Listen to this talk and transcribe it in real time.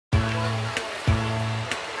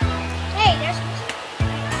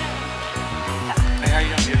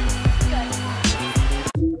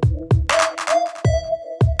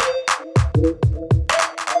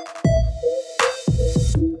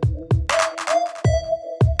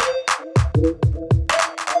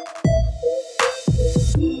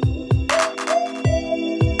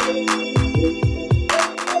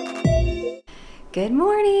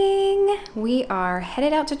we are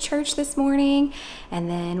headed out to church this morning, and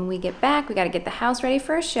then when we get back, we got to get the house ready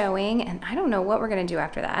for a showing, and I don't know what we're going to do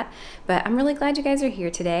after that, but I'm really glad you guys are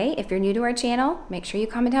here today. If you're new to our channel, make sure you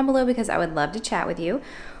comment down below because I would love to chat with you.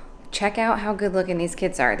 Check out how good looking these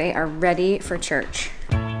kids are. They are ready for church.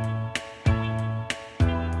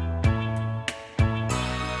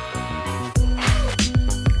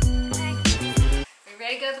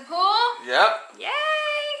 Ready to go to the pool? Yep. Yay!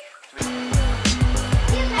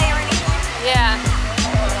 Yeah.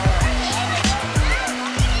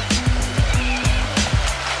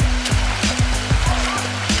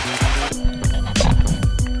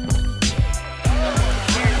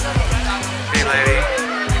 Hey, lady.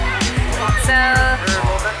 So,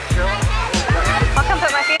 I'll come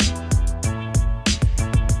put my feet.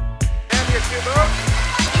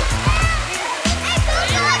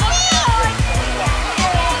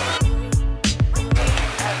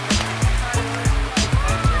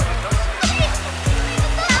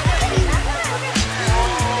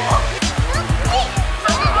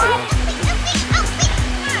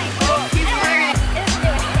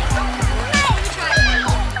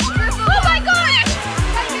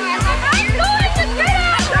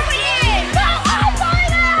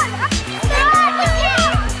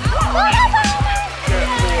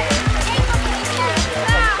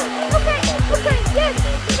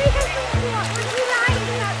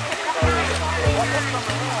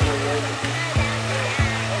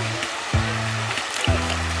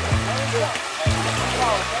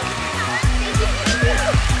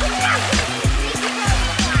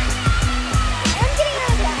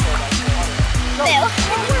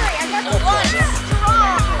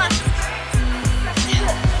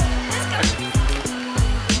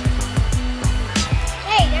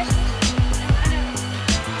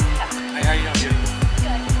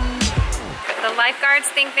 Lifeguards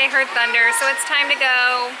think they heard thunder, so it's time to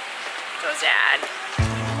go. Goes Dad.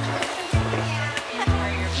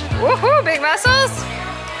 Woohoo, big muscles.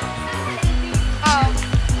 Oh.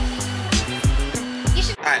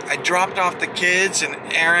 Alright, I dropped off the kids and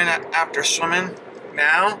Erin after swimming.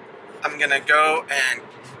 Now, I'm gonna go and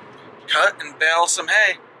cut and bale some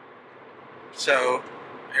hay. So,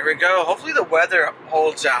 here we go. Hopefully the weather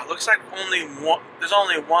holds out. Looks like there's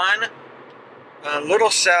only one little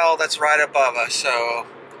cell that's right above us, so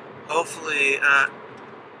hopefully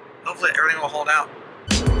everything will hold out.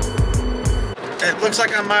 It looks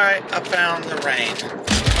like I might have found the rain.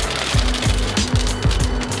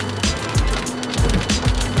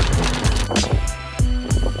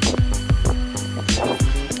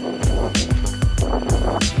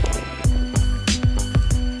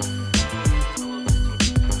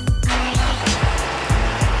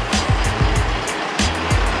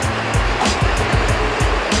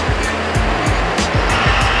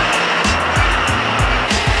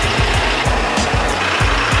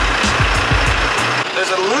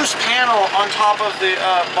 On top of the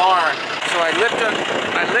barn, so I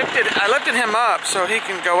lifted him up so he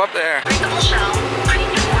can go up there.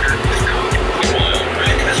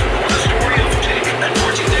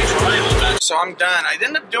 So I'm done. I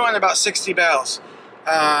ended up doing about 60 bales.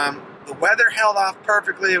 The weather held off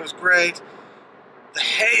perfectly. It was great. The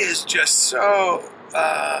hay is just so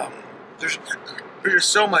there's just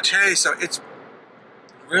so much hay, so it's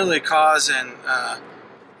really causing a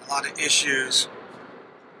lot of issues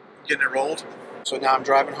getting it rolled. So now I'm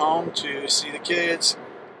driving home to see the kids.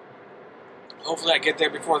 Hopefully I get there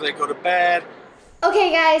before they go to bed.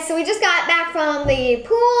 Okay guys, so we just got back from the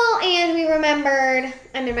pool and we remembered,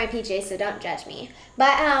 I'm in my PJs so don't judge me,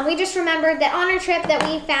 but we just remembered that on our trip that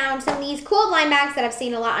we found some of these cool blind bags that I've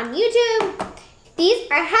seen a lot on YouTube. These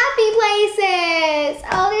are happy places.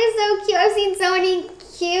 Oh, they're so cute. I've seen so many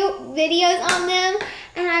cute videos on them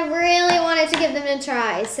and I really wanted to give them a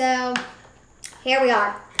try, so here we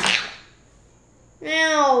are.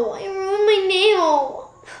 Ow, I ruined my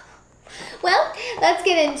nail. Well, let's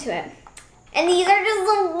get into it. And these are just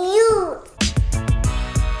so cute.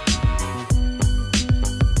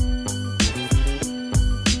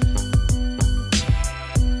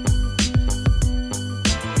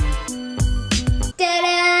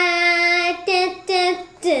 Da-da,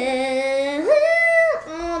 da-da-da.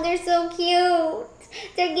 Oh, they're so cute.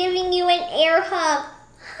 They're giving you an air hug.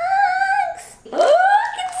 Hugs. Oh,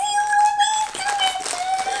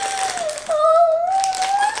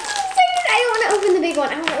 big one.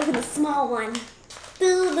 I want to open the small one.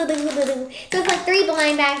 So it's like 3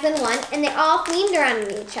 blind bags in one, and they're all themed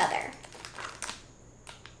around each other.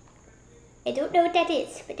 I don't know what that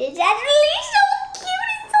is, but it's actually so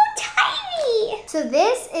cute and so tiny. So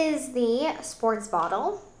this is the sports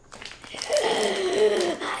bottle.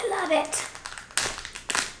 I love it.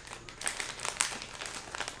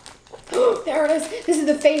 There it is. This is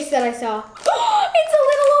the face that I saw. It's a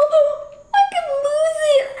little, I could lose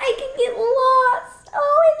it. I could get lost.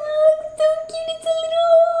 Oh, it looks so cute. It's a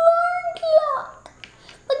little alarm clock.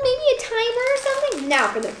 Like maybe a timer or something. Now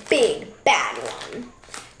for the big bad one.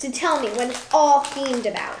 To tell me what it's all themed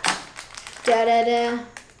about. Da-da-da.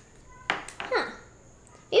 Huh.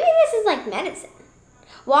 Maybe this is like medicine.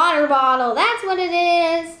 Water bottle, that's what it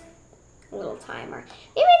is. A little timer.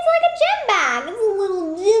 Maybe it's like a gym bag. It's a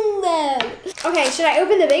little gym bag. Okay, should I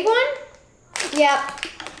open the big one? Yep.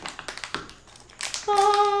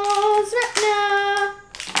 Oh, Sretna.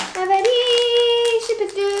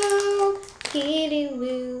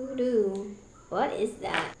 What is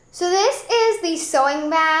that? So this is the sewing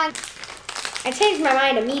bag. I changed my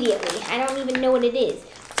mind immediately. I don't even know what it is.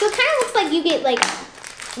 So it kind of looks like you get like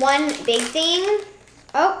one big thing.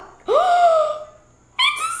 Oh.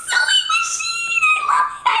 It's a sewing machine.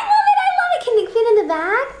 I love it. Can it fit in the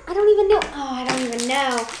bag? I don't even know. Oh, I don't even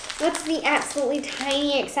know. What's the absolutely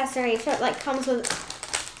tiny accessory? So it like comes with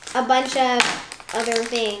a bunch of other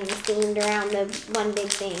things themed around the one big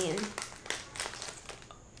thing.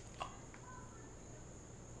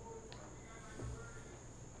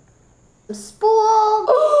 Spool.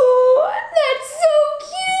 Oh, that's so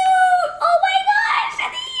cute. Oh my gosh,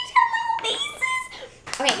 and they each have little faces.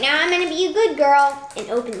 Okay, now I'm gonna be a good girl and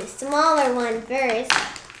open the smaller one first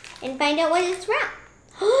and find out what it's from.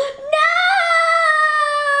 No!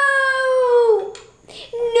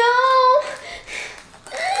 No!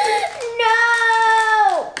 No!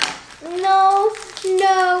 No!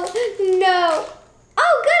 No! No!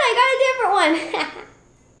 Oh, good, I got a different one.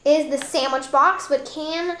 Is the sandwich box, which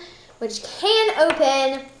can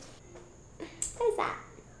open. What is that?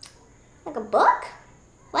 Like a book?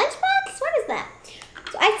 Lunchbox? What is that?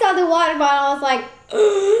 So I saw the water bottle. I was like, no,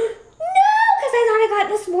 because I thought I got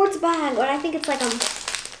the sports bag, but I think it's like a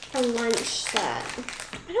lunch set.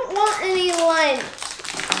 I don't want any lunch.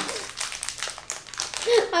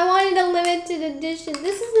 I wanted a limited edition.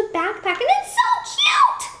 This is the backpack, and it's so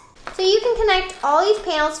cute. So you can connect all these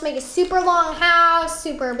panels to make a super long house,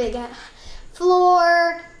 super big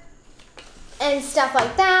floor, and stuff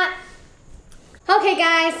like that. Okay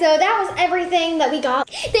guys, so that was everything that we got.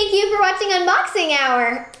 Thank you for watching Unboxing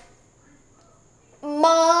Hour.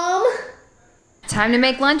 Mom. Time to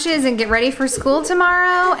make lunches and get ready for school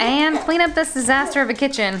tomorrow and clean up this disaster of a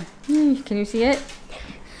kitchen. Can you see it?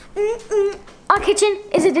 Our kitchen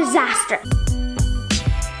is a disaster.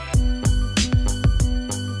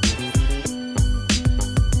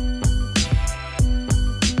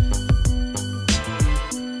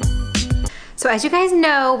 So as you guys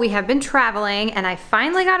know, we have been traveling and I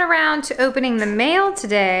finally got around to opening the mail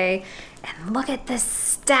today. And look at this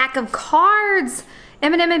stack of cards.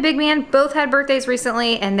 Eminem and Big Man both had birthdays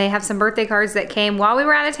recently and they have some birthday cards that came while we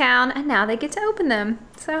were out of town and now they get to open them.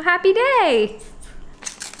 So happy day.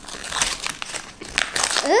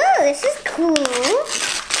 Oh, this is cool.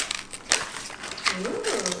 Ooh.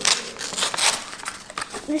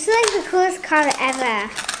 This is like the coolest card ever.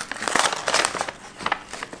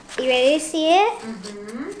 You ready to see it?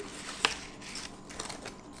 Mm-hmm.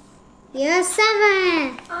 You're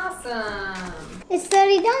 7. Awesome. It's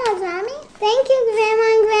 $30, Mommy. Thank you, Grandma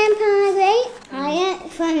and Grandpa. Great. I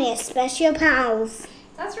got for me a special pals.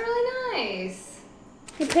 That's really nice.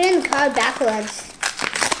 I put in the card backwards.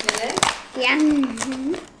 Did it? Yeah.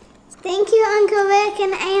 Mm-hmm. Thank you, Uncle Rick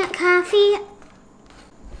and Aunt Coffee.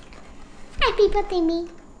 Happy birthday, me.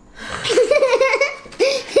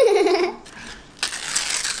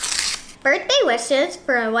 Birthday wishes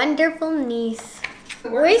for a wonderful niece.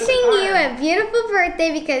 Wishing you a beautiful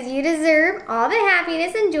birthday because you deserve all the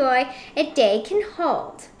happiness and joy a day can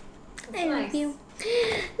hold. I love you.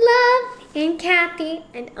 Love, Aunt Kathy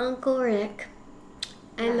and Uncle Rick.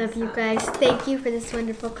 I love you guys. Thank you for this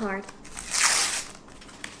wonderful card.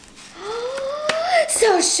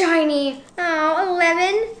 So shiny. Oh,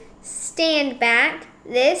 11. Stand back.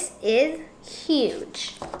 This is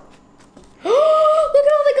huge. Look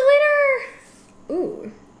at all the glitter.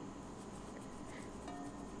 Ooh.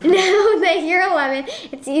 Now that you're 11,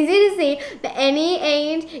 it's easy to see that any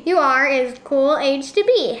age you are is cool age to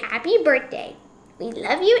be. Happy birthday. We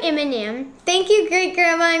love you, Eminem. Thank you, great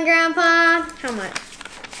grandma and grandpa. How much?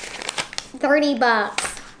 $30.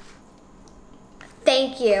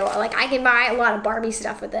 Thank you. Like, I can buy a lot of Barbie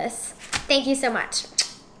stuff with this. Thank you so much.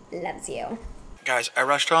 Loves you. Guys, I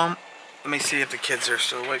rushed home. Let me see if the kids are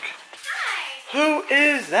still awake. Who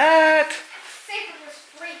is that? Safer was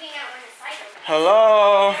freaking out when the cycle.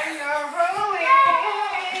 Hello.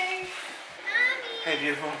 Hey. Hey,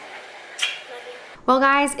 beautiful. Well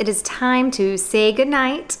guys, it is time to say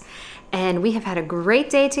goodnight. and we have had a great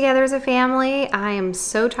day together as a family. I am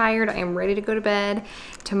so tired. I am ready to go to bed.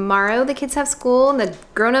 Tomorrow the kids have school and the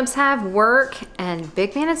grown-ups have work, and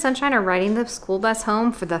Big Man and Sunshine are riding the school bus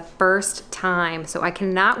home for the first time. So I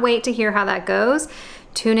cannot wait to hear how that goes.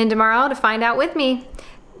 Tune in tomorrow to find out with me.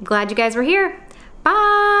 Glad you guys were here.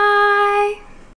 Bye.